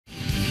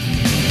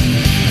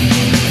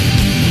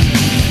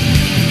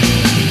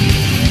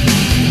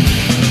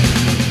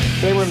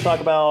talk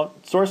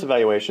about source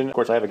evaluation. Of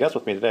course, I have a guest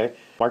with me today,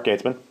 Mark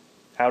Gatesman.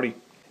 Howdy.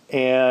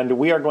 And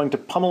we are going to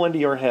pummel into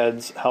your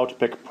heads how to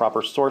pick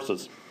proper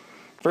sources.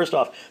 First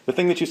off, the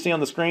thing that you see on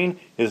the screen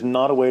is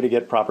not a way to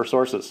get proper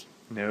sources.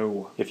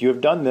 No. If you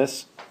have done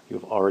this, you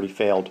have already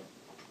failed.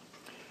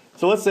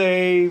 So let's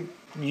say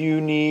you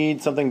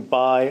need something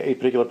by a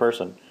particular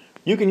person.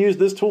 You can use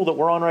this tool that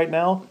we're on right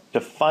now to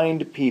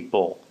find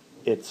people.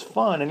 It's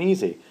fun and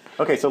easy.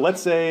 Okay, so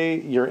let's say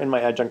you're in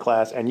my adjunct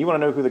class and you want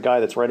to know who the guy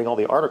that's writing all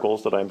the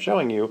articles that I'm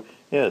showing you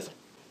is.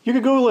 You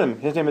could Google him.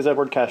 His name is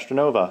Edward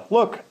Castronova.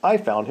 Look, I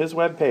found his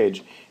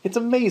webpage. It's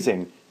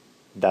amazing.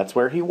 That's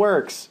where he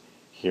works.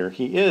 Here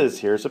he is.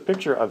 Here's a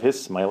picture of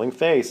his smiling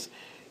face.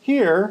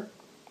 Here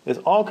is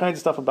all kinds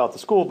of stuff about the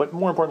school, but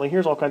more importantly,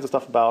 here's all kinds of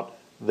stuff about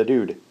the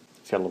dude.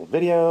 He's got a little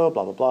video,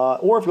 blah, blah, blah.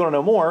 Or if you want to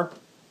know more,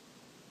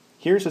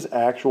 here's his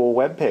actual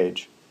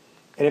webpage.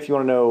 And if you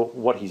want to know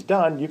what he's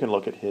done, you can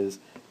look at his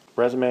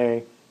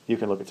resume. You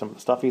can look at some of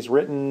the stuff he's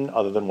written,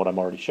 other than what I'm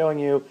already showing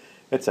you,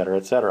 etc.,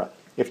 etc.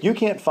 If you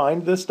can't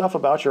find this stuff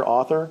about your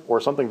author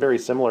or something very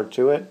similar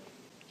to it,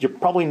 you're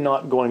probably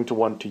not going to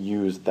want to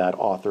use that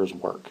author's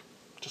work.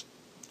 Just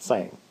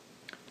saying.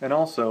 And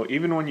also,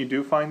 even when you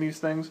do find these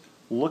things,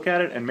 look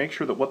at it and make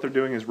sure that what they're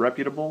doing is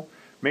reputable.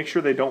 Make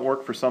sure they don't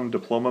work for some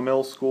diploma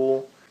mill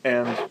school,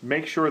 and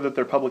make sure that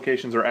their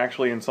publications are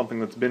actually in something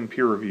that's been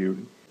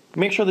peer-reviewed.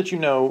 Make sure that you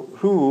know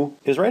who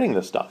is writing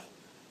this stuff.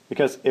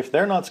 Because if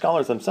they're not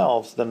scholars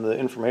themselves, then the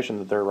information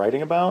that they're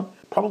writing about,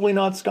 probably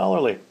not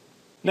scholarly.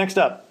 Next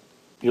up,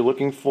 you're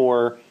looking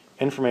for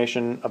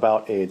information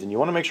about AIDS, and you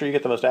want to make sure you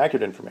get the most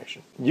accurate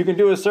information. You can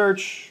do a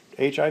search,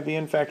 HIV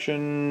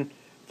infection,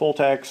 full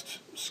text,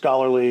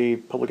 scholarly,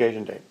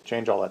 publication date,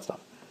 change all that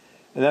stuff.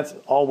 And that's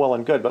all well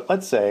and good, but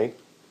let's say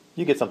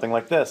you get something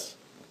like this.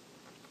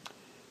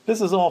 This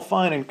is all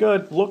fine and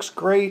good, looks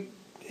great,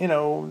 you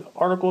know,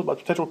 article about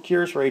potential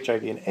cures for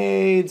HIV and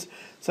AIDS,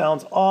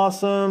 sounds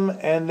awesome,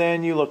 and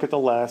then you look at the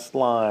last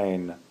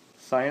line.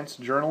 Science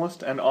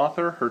journalist and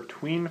author, her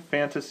tween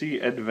fantasy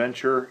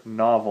adventure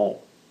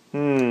novel.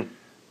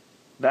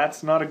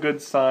 That's not a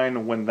good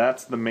sign when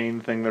that's the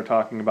main thing they're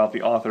talking about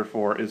the author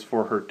for, is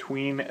for her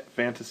tween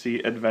fantasy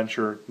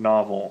adventure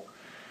novel.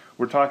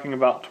 We're talking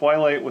about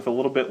Twilight with a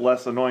little bit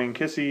less annoying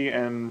kissy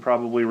and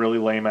probably really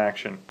lame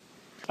action.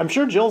 I'm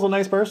sure Jill's a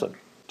nice person,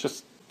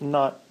 just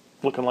not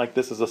looking like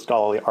this is a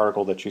scholarly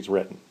article that she's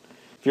written.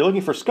 If you're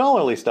looking for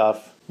scholarly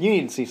stuff, you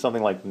need to see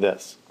something like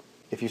this.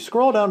 If you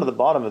scroll down to the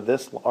bottom of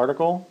this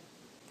article,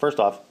 first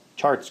off,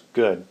 chart's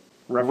good.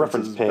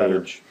 Reference page,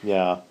 better.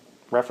 Yeah,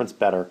 reference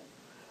better.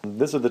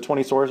 These are the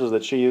 20 sources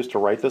that she used to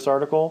write this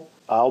article.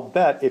 I'll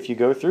bet if you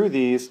go through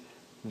these,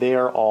 they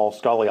are all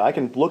scholarly. I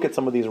can look at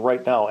some of these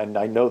right now and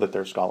I know that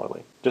they're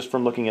scholarly, just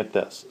from looking at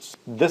this.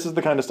 This is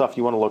the kind of stuff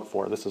you want to look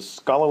for. This is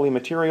scholarly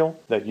material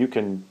that you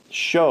can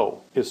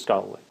show is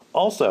scholarly.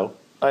 Also,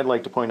 I'd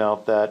like to point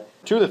out that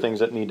two of the things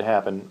that need to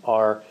happen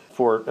are,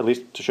 for at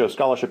least to show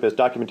scholarship, is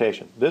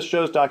documentation. This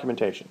shows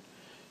documentation.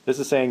 This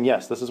is saying,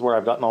 yes, this is where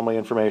I've gotten all my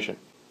information.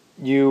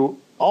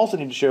 You also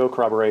need to show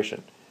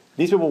corroboration.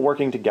 These people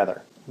working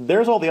together.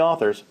 There's all the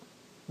authors.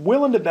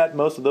 Willing to bet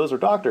most of those are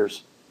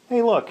doctors.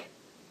 Hey, look.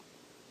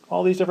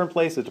 All these different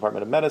places.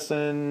 Department of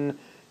Medicine,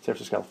 San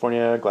Francisco,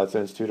 California,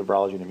 Gladstone Institute of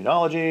Virology and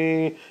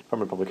Immunology,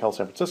 Department of Public Health,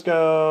 San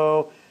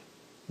Francisco.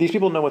 These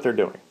people know what they're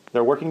doing.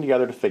 They're working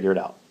together to figure it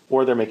out.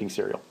 Or they're making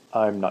cereal.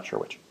 I'm not sure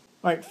which.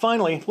 All right,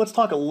 finally, let's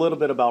talk a little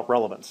bit about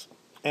relevance.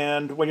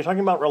 And when you're talking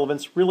about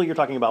relevance, really you're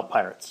talking about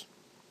pirates.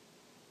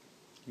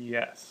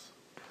 Yes.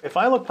 If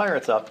I look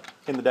pirates up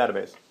in the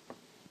database,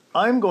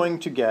 I'm going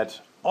to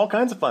get all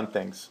kinds of fun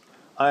things.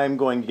 I'm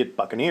going to get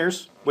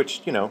Buccaneers,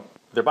 which, you know,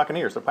 they're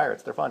Buccaneers, they're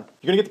pirates, they're fun.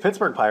 You're going to get the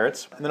Pittsburgh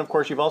Pirates, and then of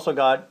course you've also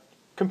got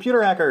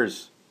computer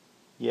hackers.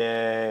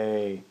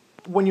 Yay.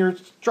 When you're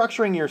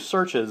structuring your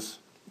searches,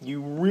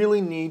 you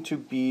really need to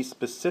be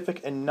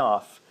specific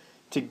enough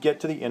to get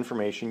to the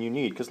information you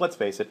need. Because let's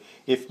face it,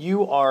 if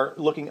you are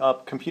looking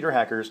up computer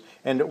hackers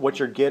and what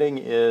you're getting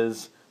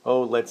is,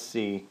 oh, let's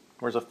see,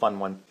 where's a fun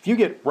one? If you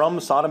get rum,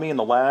 sodomy, and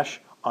the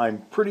lash,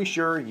 I'm pretty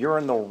sure you're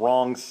in the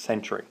wrong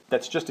century.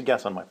 That's just a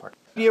guess on my part.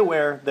 Be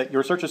aware that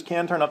your searches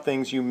can turn up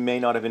things you may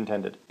not have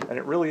intended. And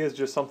it really is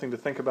just something to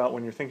think about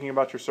when you're thinking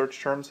about your search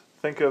terms.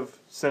 Think of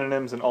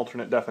synonyms and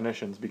alternate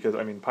definitions, because,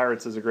 I mean,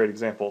 pirates is a great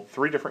example.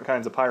 3 different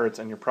kinds of pirates,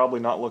 and you're probably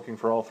not looking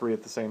for all 3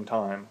 at the same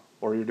time,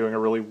 or you're doing a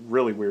really,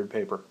 really weird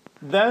paper.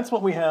 That's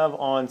what we have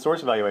on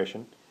source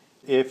evaluation.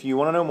 If you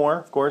want to know more,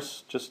 of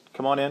course, just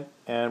come on in,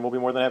 and we'll be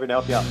more than happy to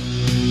help you out.